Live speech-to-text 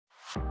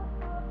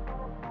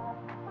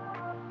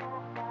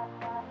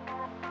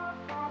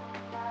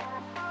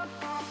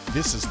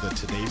This is the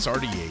Today's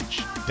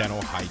RDH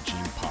Dental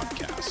Hygiene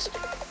Podcast,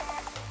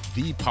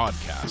 the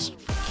podcast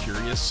for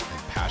curious and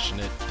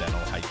passionate dental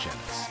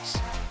hygienists.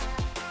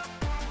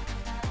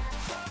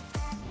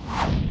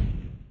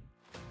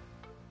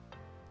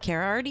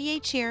 Kara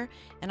RDH here,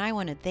 and I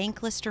want to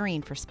thank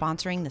Listerine for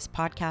sponsoring this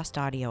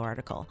podcast audio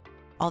article.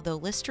 Although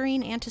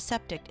Listerine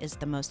Antiseptic is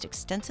the most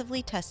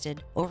extensively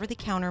tested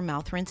over-the-counter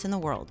mouth rinse in the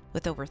world,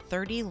 with over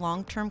 30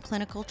 long-term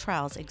clinical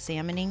trials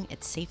examining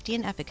its safety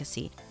and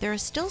efficacy, there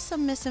is still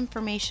some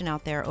misinformation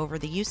out there over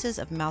the uses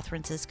of mouth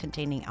rinses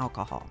containing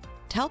alcohol.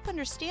 To help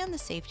understand the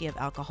safety of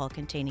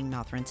alcohol-containing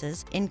mouth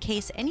rinses, in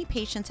case any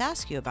patients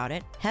ask you about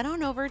it, head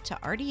on over to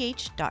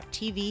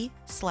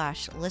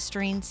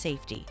rdh.tv/Listerine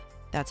Safety.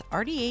 That's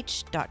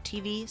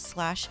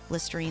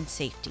rdh.tv/Listerine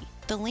Safety.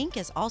 The link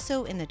is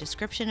also in the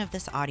description of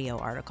this audio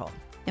article.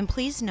 And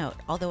please note,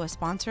 although a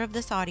sponsor of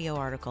this audio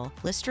article,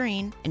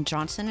 Listerine and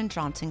Johnson &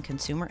 Johnson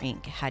Consumer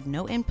Inc. had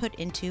no input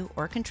into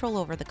or control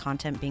over the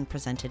content being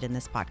presented in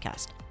this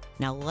podcast.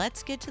 Now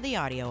let's get to the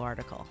audio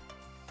article.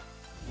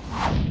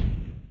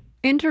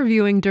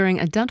 Interviewing during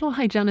a dental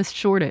hygienist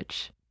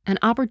shortage, an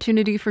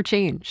opportunity for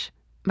change,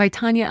 by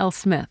Tanya L.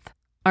 Smith,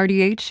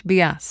 RDH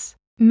BS.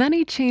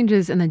 Many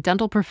changes in the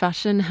dental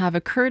profession have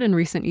occurred in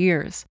recent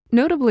years,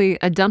 notably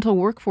a dental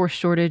workforce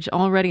shortage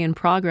already in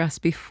progress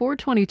before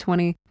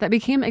 2020 that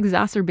became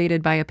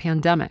exacerbated by a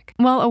pandemic.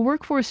 While a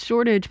workforce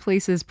shortage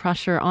places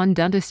pressure on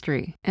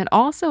dentistry, it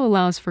also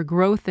allows for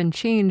growth and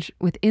change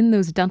within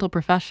those dental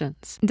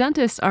professions.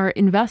 Dentists are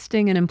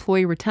investing in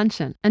employee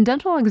retention, and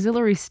dental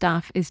auxiliary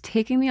staff is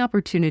taking the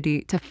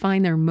opportunity to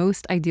find their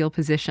most ideal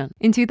position.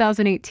 In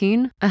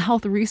 2018, a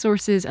Health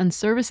Resources and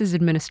Services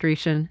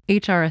Administration,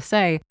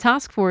 HRSA,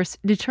 task force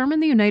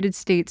determined the United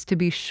States to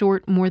be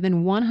short more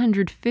than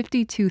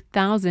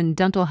 152,000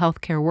 dental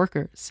healthcare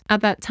workers.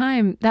 At that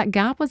time, that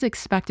gap was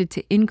expected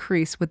to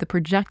increase with the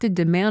projected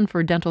demand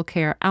for dental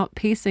care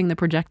outpacing the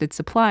projected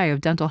supply of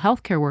dental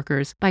healthcare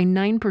workers by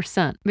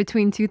 9%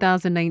 between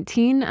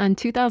 2019 and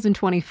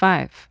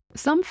 2025.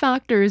 Some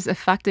factors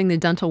affecting the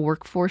dental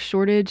workforce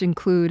shortage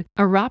include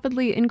a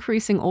rapidly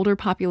increasing older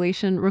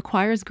population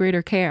requires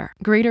greater care,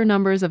 greater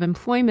numbers of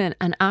employment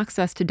and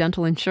access to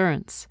dental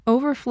insurance,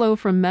 overflow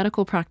from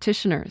medical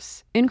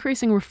practitioners,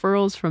 increasing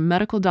referrals from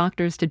medical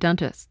doctors to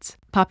dentists,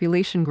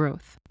 population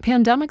growth,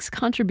 pandemic's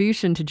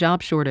contribution to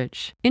job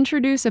shortage.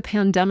 Introduce a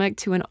pandemic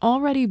to an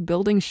already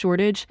building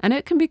shortage, and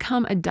it can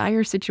become a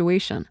dire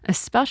situation,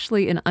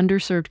 especially in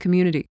underserved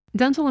communities.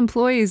 Dental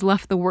employees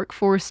left the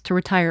workforce to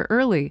retire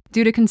early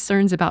due to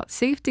concerns about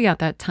safety at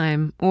that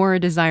time or a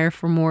desire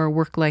for more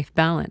work-life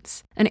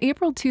balance. An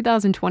April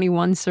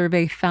 2021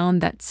 survey found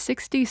that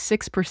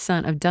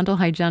 66% of dental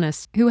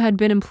hygienists who had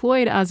been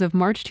employed as of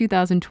March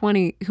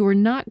 2020 who were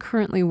not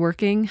currently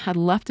working had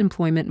left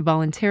employment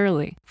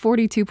voluntarily.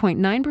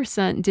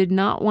 42.9% did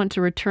not want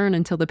to return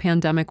until the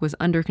pandemic was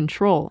under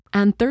control,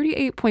 and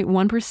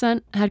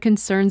 38.1% had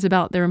concerns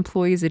about their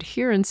employees'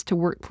 adherence to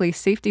workplace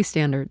safety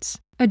standards.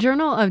 A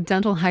Journal of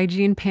Dental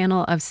Hygiene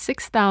panel of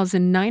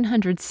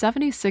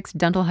 6,976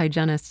 dental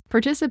hygienists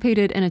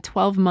participated in a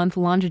 12-month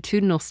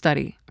longitudinal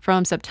study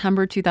from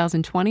September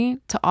 2020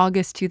 to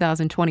August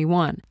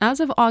 2021. As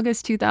of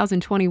August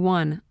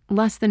 2021,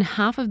 less than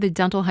half of the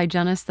dental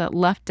hygienists that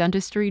left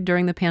dentistry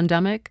during the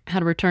pandemic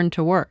had returned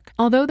to work.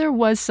 Although there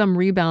was some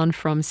rebound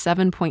from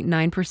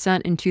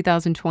 7.9% in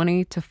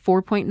 2020 to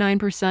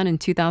 4.9% in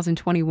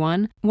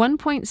 2021,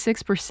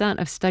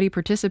 1.6% of study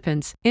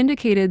participants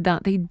indicated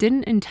that they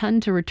didn't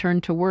intend to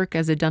return to work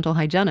as a dental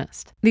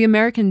hygienist. The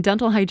American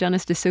Dental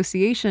Hygienist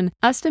Association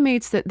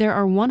estimates that there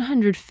are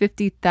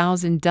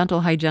 150,000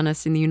 dental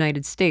hygienists in the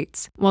United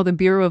States, while the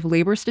Bureau of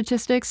Labor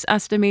Statistics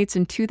estimates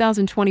in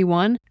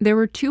 2021 there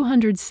were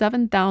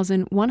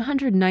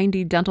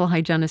 207,190 dental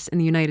hygienists in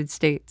the United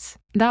States.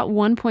 That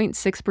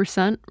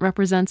 1.6%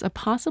 represents a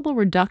possible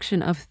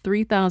reduction of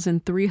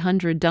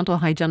 3,300 dental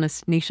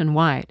hygienists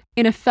nationwide.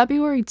 In a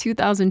February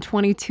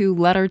 2022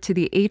 letter to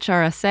the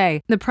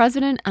HRSA, the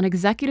president and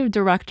executive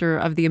director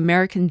of the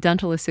American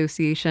Dental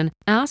Association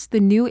asked the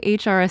new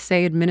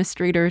HRSA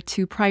administrator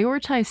to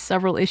prioritize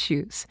several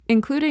issues,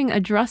 including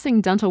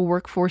addressing dental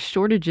workforce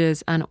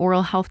shortages and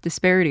oral health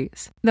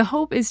disparities. The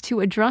hope is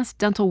to address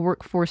dental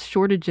workforce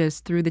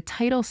shortages through the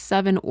Title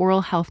VII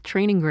oral health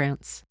training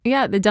grants.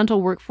 Yet, the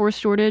dental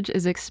workforce shortage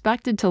is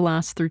expected to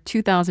last through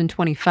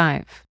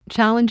 2025.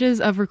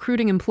 Challenges of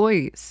recruiting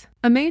employees.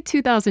 A May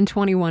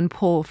 2021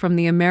 poll from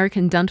the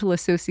American Dental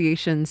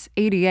Association's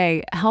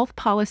ADA Health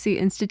Policy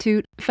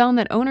Institute found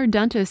that owner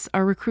dentists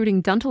are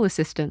recruiting dental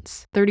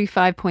assistants,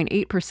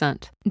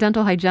 35.8%,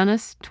 dental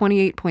hygienists,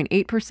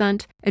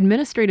 28.8%,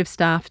 administrative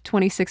staff,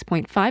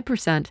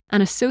 26.5%,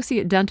 and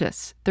associate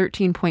dentists,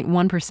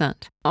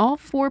 13.1%. All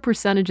four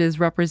percentages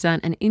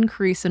represent an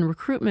increase in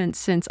recruitment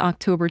since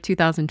October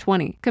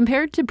 2020.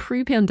 Compared to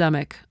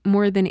pre-pandemic,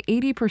 more than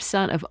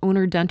 80% of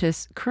owner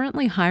dentists currently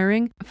currently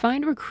hiring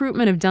find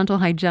recruitment of dental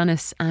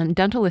hygienists and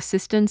dental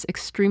assistants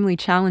extremely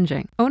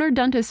challenging. Owner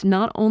dentists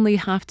not only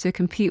have to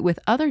compete with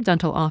other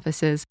dental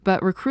offices,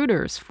 but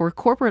recruiters for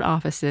corporate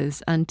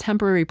offices and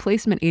temporary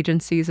placement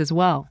agencies as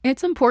well.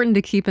 It's important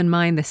to keep in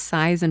mind the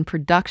size and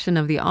production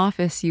of the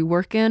office you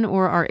work in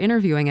or are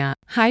interviewing at.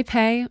 High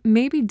pay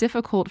may be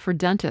difficult for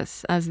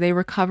dentists as they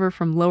recover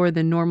from lower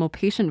than normal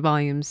patient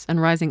volumes and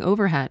rising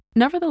overhead.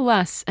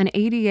 Nevertheless, an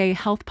ADA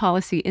Health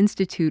Policy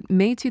Institute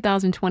May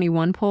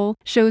 2021 poll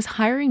shows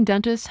hiring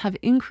dentists have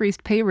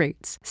increased pay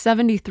rates.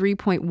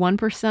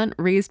 73.1%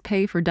 raised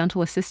pay for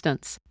dental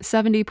assistants,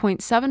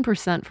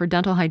 70.7% for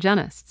dental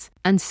hygienists,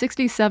 and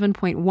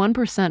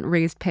 67.1%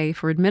 raised pay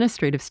for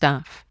administrative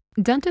staff.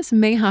 Dentists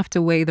may have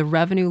to weigh the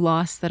revenue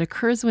loss that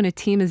occurs when a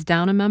team is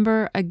down a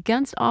member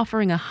against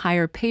offering a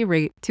higher pay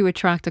rate to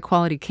attract a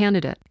quality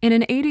candidate. In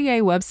an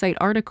ADA website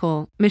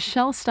article,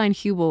 Michelle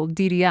Steinhubel,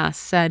 DDS,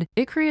 said,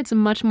 "It creates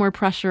much more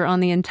pressure on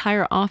the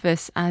entire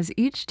office as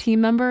each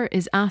team member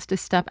is asked to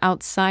step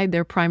outside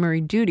their primary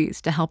duties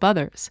to help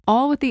others,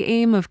 all with the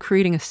aim of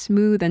creating a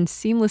smooth and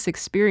seamless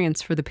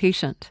experience for the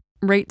patient."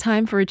 Right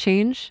time for a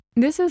change?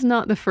 This is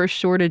not the first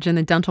shortage in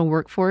the dental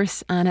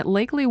workforce, and it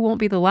likely won't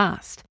be the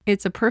last.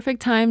 It's a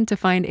perfect time to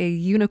find a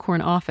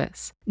unicorn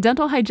office.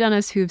 Dental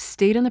hygienists who've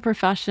stayed in the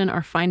profession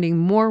are finding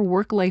more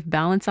work-life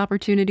balance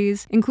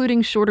opportunities,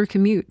 including shorter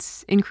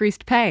commutes,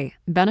 increased pay,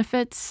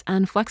 benefits,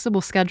 and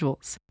flexible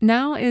schedules.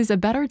 Now is a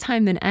better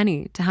time than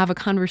any to have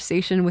a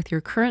conversation with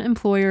your current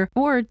employer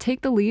or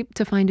take the leap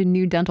to find a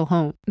new dental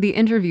home. The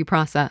interview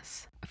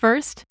process.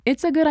 First,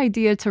 it's a good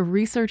idea to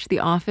research the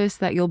office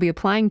that you'll be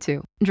applying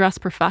to. Dress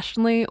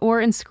professionally or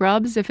in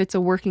scrubs if it's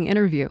a working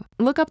interview.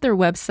 Look up their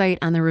website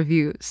and the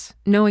reviews.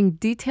 Knowing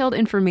detailed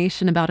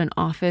information about an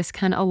office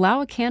can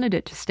allow a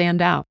candidate to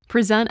stand out.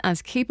 Present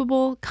as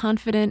capable,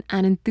 confident,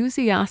 and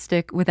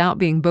enthusiastic without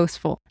being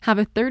boastful. Have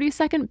a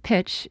 30-second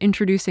pitch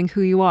introducing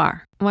who you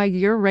are, why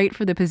you're right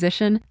for the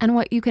position, and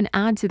what you can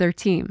add to their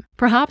team.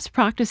 Perhaps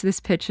practice this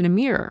pitch in a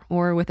mirror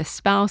or with a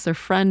spouse or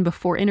friend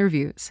before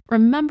interviews.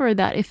 Remember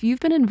that if you've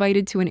been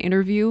invited to an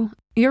interview,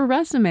 your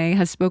resume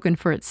has spoken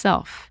for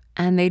itself,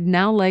 and they'd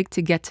now like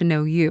to get to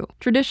know you.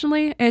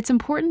 Traditionally, it's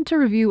important to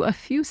review a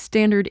few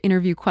standard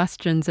interview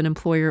questions an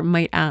employer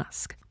might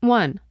ask.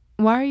 1.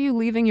 Why are you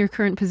leaving your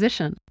current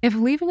position? If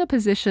leaving a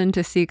position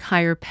to seek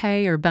higher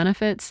pay or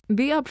benefits,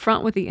 be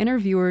upfront with the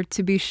interviewer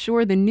to be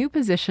sure the new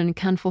position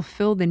can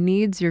fulfill the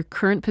needs your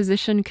current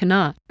position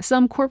cannot.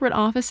 Some corporate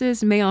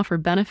offices may offer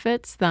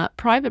benefits that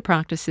private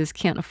practices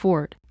can't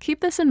afford.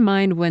 Keep this in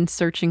mind when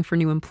searching for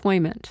new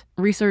employment.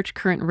 Research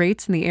current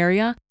rates in the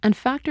area and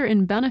factor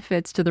in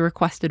benefits to the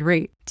requested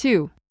rate.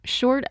 2.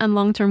 Short and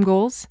long-term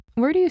goals.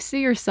 Where do you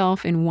see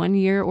yourself in 1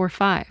 year or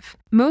 5?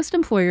 Most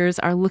employers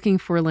are looking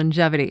for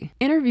longevity.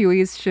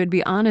 Interviewees should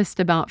be honest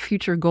about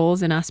future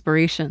goals and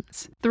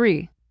aspirations.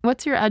 3.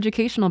 What's your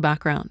educational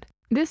background?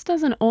 This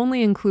doesn't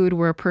only include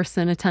where a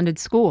person attended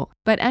school,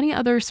 but any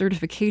other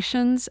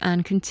certifications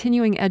and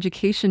continuing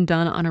education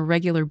done on a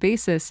regular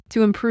basis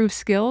to improve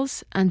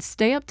skills and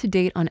stay up to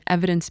date on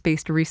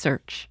evidence-based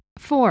research.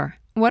 4.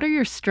 What are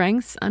your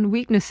strengths and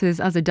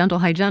weaknesses as a dental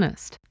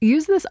hygienist?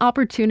 Use this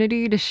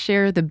opportunity to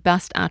share the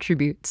best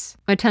attributes,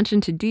 attention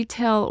to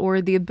detail,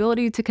 or the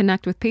ability to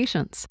connect with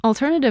patients.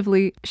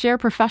 Alternatively, share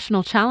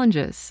professional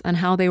challenges and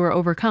how they were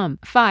overcome.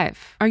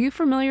 5. Are you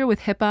familiar with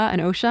HIPAA and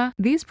OSHA?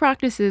 These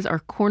practices are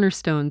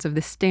cornerstones of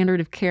the standard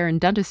of care in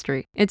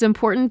dentistry. It's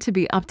important to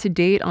be up to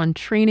date on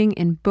training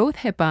in both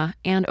HIPAA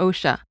and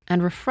OSHA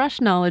and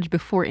refresh knowledge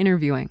before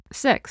interviewing.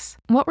 6.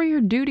 What were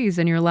your duties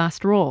in your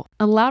last role?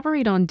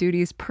 Elaborate on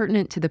duties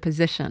pertinent to the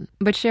position,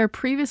 but share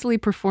previously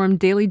performed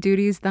daily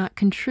duties that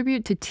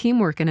contribute to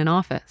teamwork in an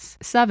office.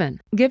 7.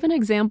 Give an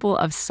example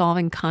of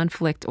solving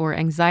conflict or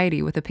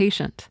anxiety with a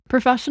patient.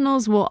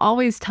 Professionals will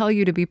always tell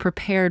you to be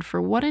prepared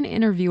for what an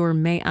interviewer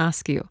may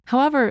ask you.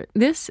 However,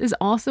 this is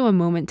also a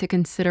moment to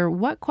consider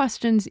what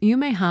questions you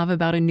may have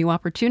about a new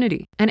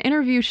opportunity. An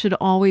interview should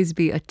always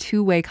be a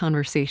two-way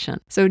conversation,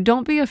 so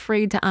don't be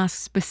afraid to ask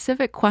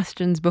specific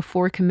questions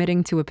before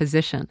committing to a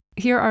position.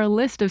 Here are a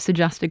list of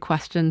suggested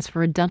questions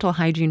for a dental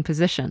hygiene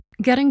position.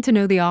 Getting to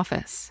know the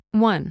office.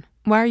 1.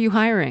 Why are you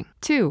hiring?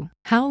 2.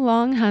 How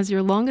long has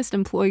your longest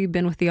employee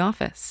been with the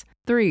office?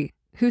 3.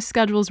 Who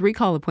schedules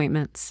recall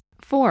appointments?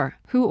 4.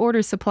 Who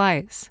orders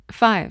supplies?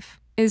 5.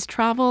 Is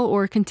travel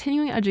or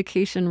continuing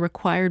education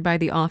required by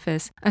the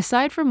office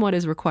aside from what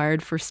is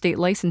required for state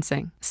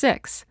licensing?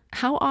 6.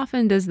 How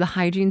often does the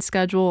hygiene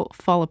schedule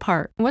fall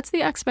apart? What's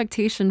the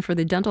expectation for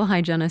the dental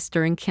hygienist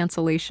during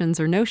cancellations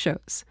or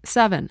no-shows?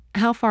 7.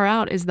 How far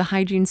out is the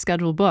hygiene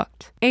schedule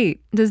booked?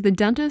 8. Does the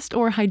dentist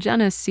or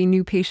hygienist see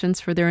new patients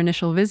for their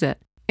initial visit?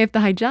 If the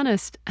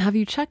hygienist, have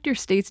you checked your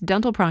state's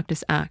Dental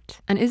Practice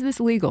Act, and is this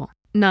legal?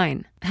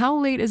 9. How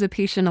late is a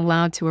patient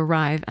allowed to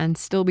arrive and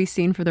still be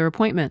seen for their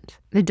appointment?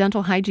 The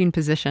dental hygiene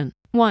position.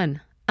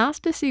 1.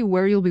 Ask to see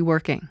where you'll be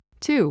working.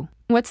 2.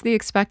 What's the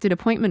expected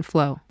appointment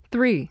flow?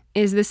 3.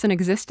 Is this an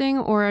existing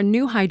or a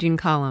new hygiene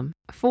column?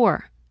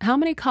 4. How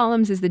many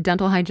columns is the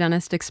dental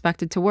hygienist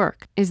expected to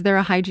work? Is there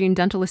a hygiene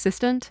dental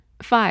assistant?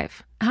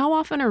 5. How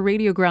often are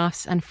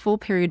radiographs and full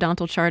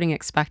periodontal charting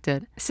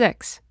expected?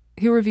 6.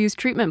 Who reviews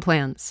treatment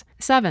plans?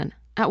 7.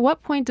 At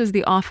what point does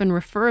the often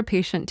refer a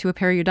patient to a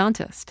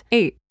periodontist?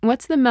 8.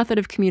 What's the method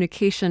of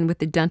communication with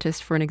the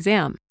dentist for an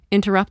exam?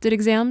 Interrupted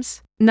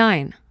exams?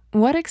 9.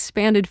 What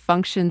expanded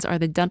functions are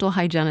the dental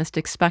hygienist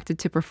expected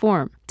to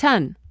perform?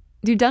 10.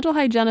 Do dental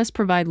hygienists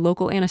provide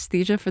local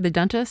anesthesia for the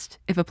dentist,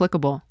 if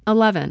applicable?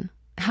 11.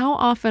 How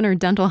often are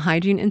dental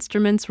hygiene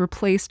instruments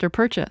replaced or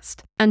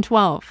purchased? And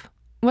 12.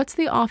 What's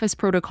the office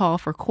protocol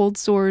for cold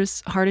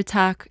sores, heart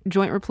attack,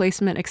 joint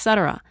replacement,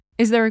 etc.?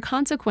 Is there a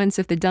consequence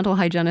if the dental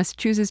hygienist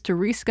chooses to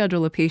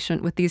reschedule a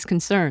patient with these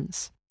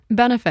concerns?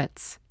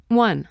 Benefits.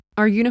 1.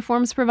 Are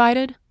uniforms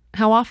provided?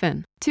 How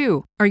often?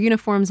 2. Are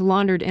uniforms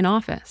laundered in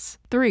office?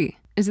 3.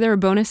 Is there a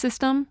bonus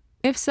system?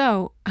 If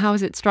so, how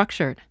is it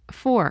structured?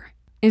 4.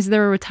 Is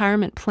there a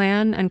retirement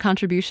plan and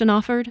contribution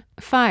offered?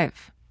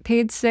 5.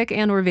 Paid sick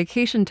and/or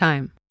vacation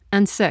time?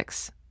 And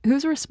 6.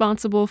 Who's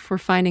responsible for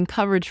finding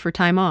coverage for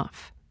time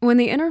off? When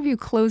the interview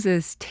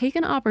closes, take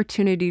an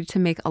opportunity to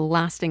make a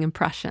lasting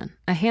impression,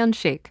 a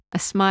handshake, a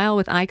smile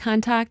with eye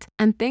contact,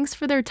 and thanks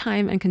for their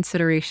time and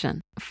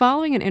consideration.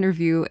 Following an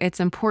interview, it's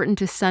important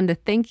to send a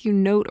thank you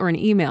note or an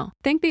email.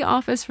 Thank the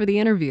office for the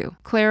interview,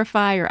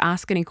 clarify or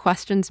ask any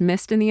questions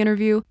missed in the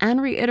interview,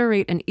 and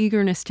reiterate an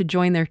eagerness to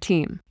join their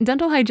team.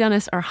 Dental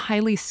hygienists are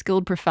highly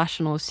skilled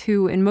professionals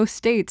who, in most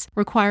states,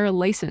 require a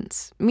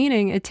license,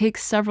 meaning it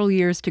takes several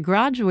years to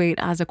graduate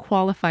as a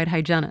qualified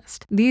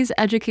hygienist. These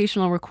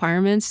educational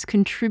requirements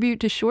contribute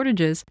to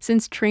shortages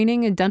since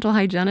training a dental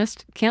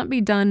hygienist can't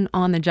be done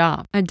on the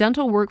job. A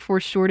dental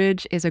workforce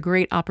shortage is a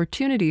great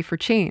opportunity for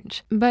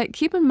change, but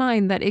keep in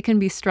mind that it can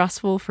be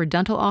stressful for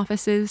dental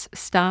offices,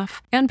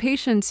 staff, and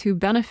patients who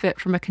benefit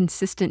from a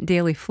consistent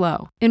daily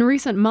flow. In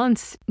recent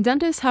months,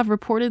 dentists have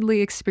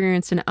reportedly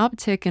experienced an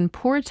uptick in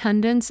poor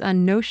attendance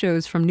and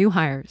no-shows from new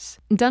hires.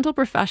 Dental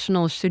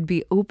professionals should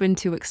be open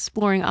to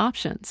exploring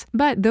options,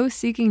 but those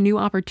seeking new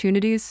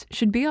opportunities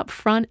should be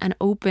upfront and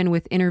open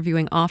with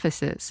interviewing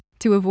offices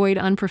to avoid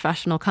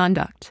unprofessional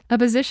conduct. A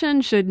position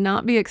should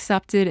not be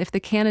accepted if the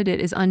candidate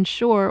is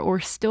unsure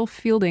or still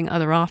fielding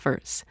other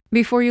offers.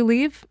 Before you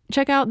leave,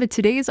 check out the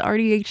Today's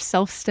RDH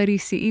Self-Study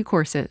CE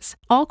courses.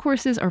 All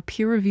courses are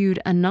peer-reviewed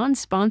and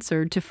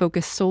non-sponsored to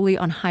focus solely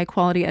on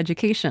high-quality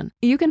education.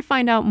 You can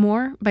find out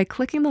more by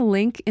clicking the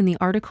link in the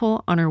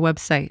article on our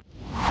website.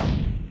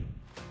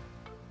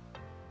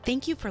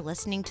 Thank you for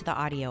listening to the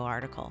audio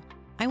article.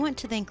 I want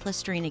to thank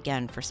Listerine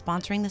again for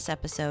sponsoring this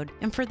episode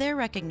and for their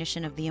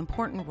recognition of the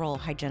important role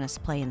hygienists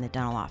play in the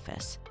dental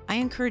office. I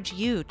encourage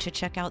you to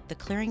check out the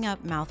Clearing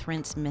Up Mouth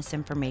Rinse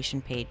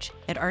Misinformation page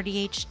at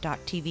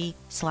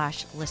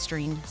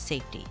rdh.tv/Listerine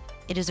Safety.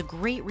 It is a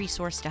great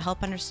resource to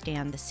help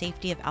understand the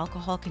safety of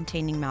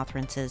alcohol-containing mouth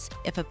rinses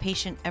if a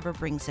patient ever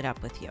brings it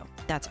up with you.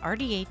 That's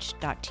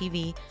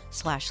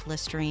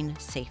rdh.tv/Listerine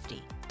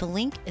Safety. The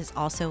link is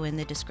also in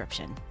the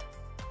description.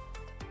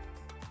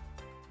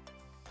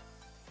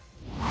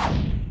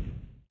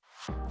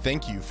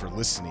 Thank you for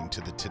listening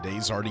to the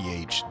Today's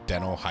RDH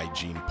Dental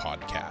Hygiene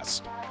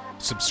Podcast.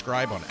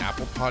 Subscribe on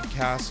Apple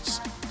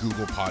Podcasts,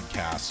 Google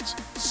Podcasts,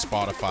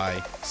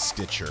 Spotify,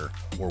 Stitcher,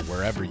 or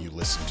wherever you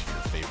listen to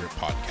your favorite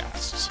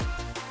podcasts.